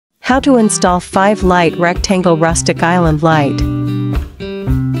How to install 5-light rectangle rustic island light.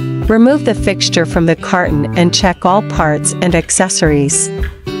 Remove the fixture from the carton and check all parts and accessories.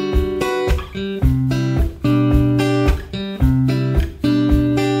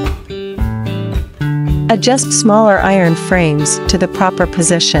 Adjust smaller iron frames to the proper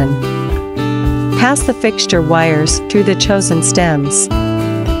position. Pass the fixture wires through the chosen stems.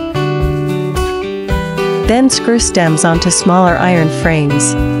 Then screw stems onto smaller iron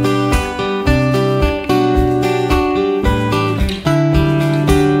frames.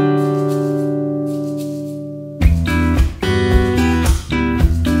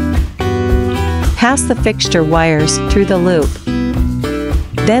 Pass the fixture wires through the loop.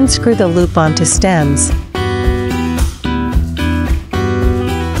 Then screw the loop onto stems.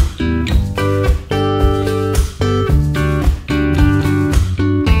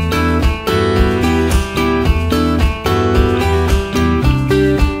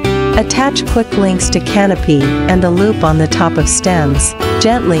 Attach quick links to canopy and the loop on the top of stems.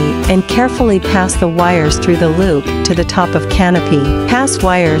 Gently and carefully pass the wires through the loop to the top of canopy. Pass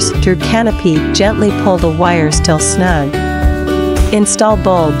wires through canopy, gently pull the wires till snug. Install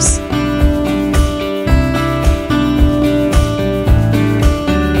bulbs.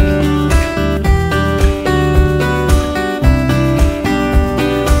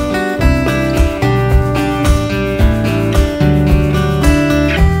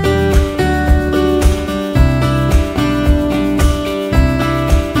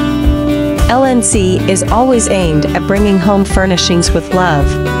 LNC is always aimed at bringing home furnishings with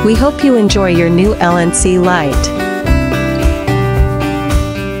love. We hope you enjoy your new LNC light.